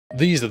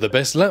These are the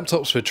best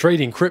laptops for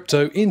trading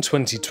crypto in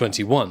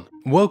 2021.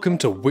 Welcome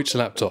to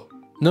WhichLaptop.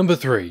 Number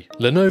 3.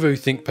 Lenovo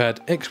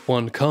ThinkPad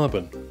X1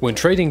 Carbon. When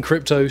trading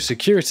crypto,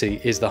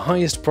 security is the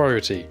highest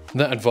priority.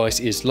 That advice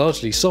is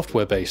largely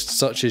software-based,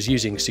 such as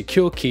using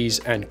secure keys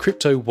and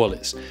crypto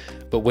wallets.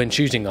 But when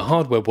choosing a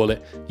hardware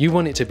wallet, you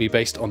want it to be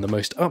based on the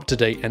most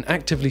up-to-date and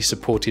actively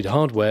supported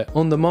hardware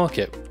on the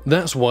market.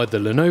 That's why the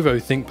Lenovo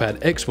ThinkPad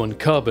X1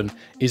 Carbon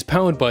is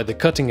powered by the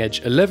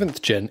cutting-edge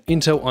 11th gen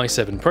Intel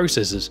i7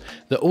 processors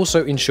that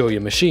also ensure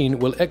your machine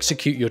will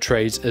execute your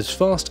trades as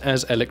fast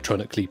as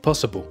electronically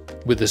possible.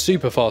 With a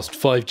super fast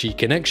 5G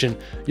connection,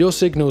 your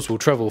signals will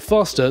travel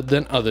faster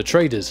than other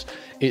traders.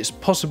 It's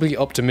possibly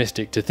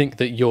optimistic to think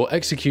that you're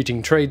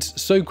executing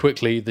trades so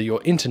quickly that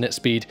your internet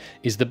speed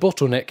is the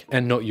bottleneck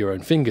and not your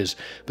own fingers.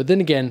 But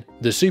then again,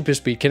 the super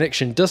speed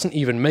connection doesn't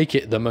even make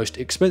it the most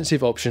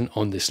expensive option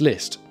on this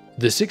list.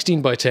 The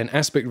 16:10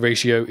 aspect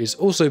ratio is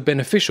also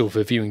beneficial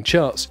for viewing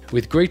charts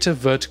with greater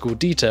vertical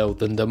detail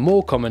than the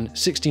more common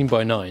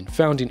 16:9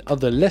 found in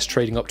other less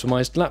trading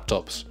optimized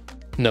laptops.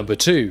 Number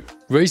 2.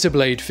 Razer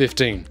Blade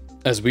 15.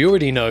 As we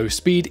already know,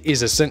 speed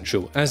is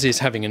essential, as is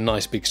having a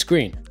nice big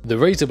screen. The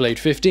Razer Blade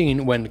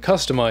 15, when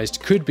customized,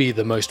 could be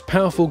the most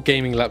powerful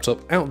gaming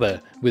laptop out there,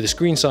 with a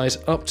screen size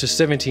up to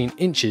 17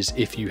 inches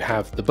if you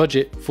have the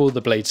budget for the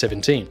Blade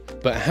 17.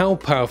 But how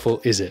powerful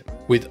is it?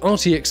 With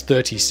RTX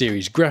 30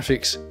 series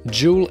graphics,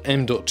 dual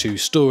M.2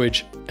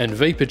 storage, and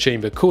vapor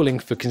chamber cooling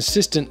for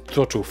consistent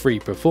throttle-free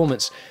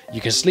performance,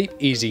 you can sleep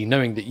easy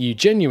knowing that you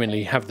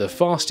genuinely have the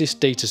fastest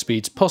data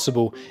speeds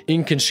possible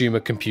in consumer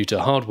computer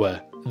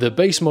hardware. The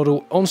base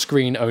model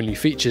on-screen only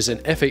features an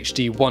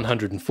FHD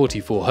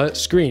 144Hz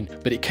screen,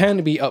 but it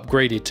can be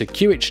upgraded to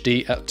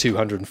QHD at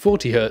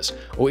 240Hz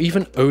or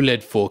even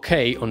OLED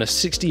 4K on a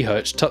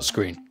 60Hz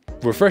touchscreen.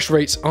 Refresh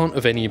rates aren't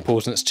of any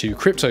importance to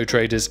crypto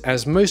traders,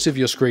 as most of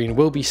your screen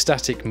will be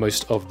static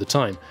most of the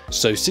time,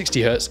 so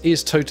 60Hz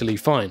is totally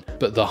fine,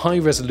 but the high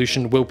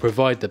resolution will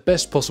provide the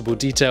best possible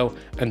detail,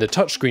 and the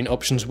touchscreen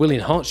options will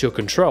enhance your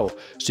control,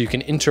 so you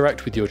can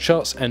interact with your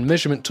charts and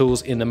measurement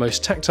tools in the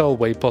most tactile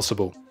way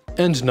possible.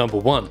 And number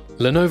 1.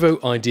 Lenovo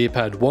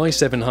IdeaPad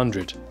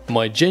Y700.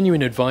 My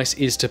genuine advice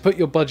is to put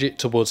your budget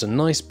towards a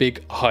nice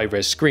big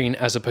high-res screen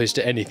as opposed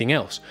to anything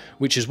else,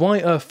 which is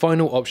why our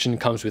final option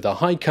comes with a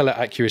high color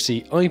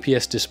accuracy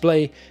IPS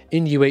display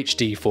in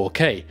UHD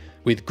 4K,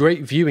 with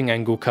great viewing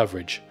angle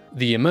coverage.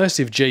 The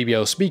immersive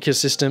JBL speaker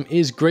system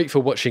is great for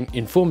watching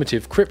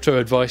informative crypto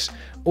advice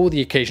or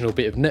the occasional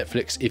bit of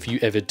Netflix if you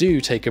ever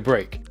do take a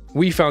break.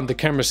 We found the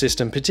camera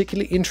system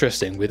particularly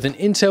interesting. With an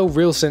Intel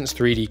RealSense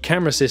 3D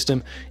camera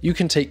system, you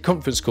can take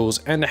conference calls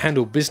and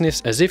handle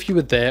business as if you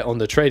were there on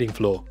the trading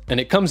floor. And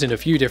it comes in a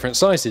few different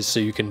sizes, so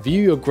you can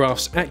view your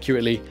graphs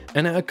accurately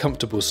and at a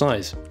comfortable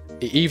size.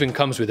 It even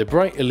comes with a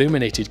bright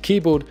illuminated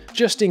keyboard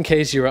just in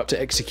case you're up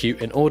to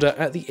execute an order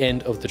at the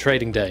end of the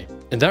trading day.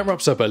 And that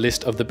wraps up our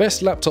list of the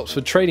best laptops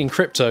for trading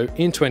crypto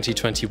in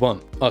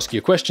 2021. Ask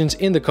your questions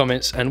in the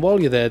comments, and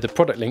while you're there, the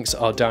product links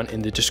are down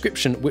in the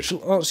description, which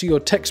will answer your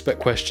tech spec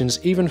questions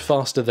even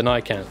faster than I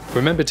can.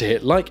 Remember to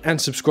hit like and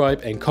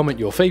subscribe and comment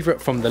your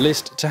favorite from the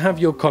list to have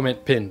your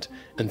comment pinned.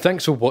 And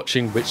thanks for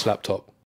watching WhichLaptop.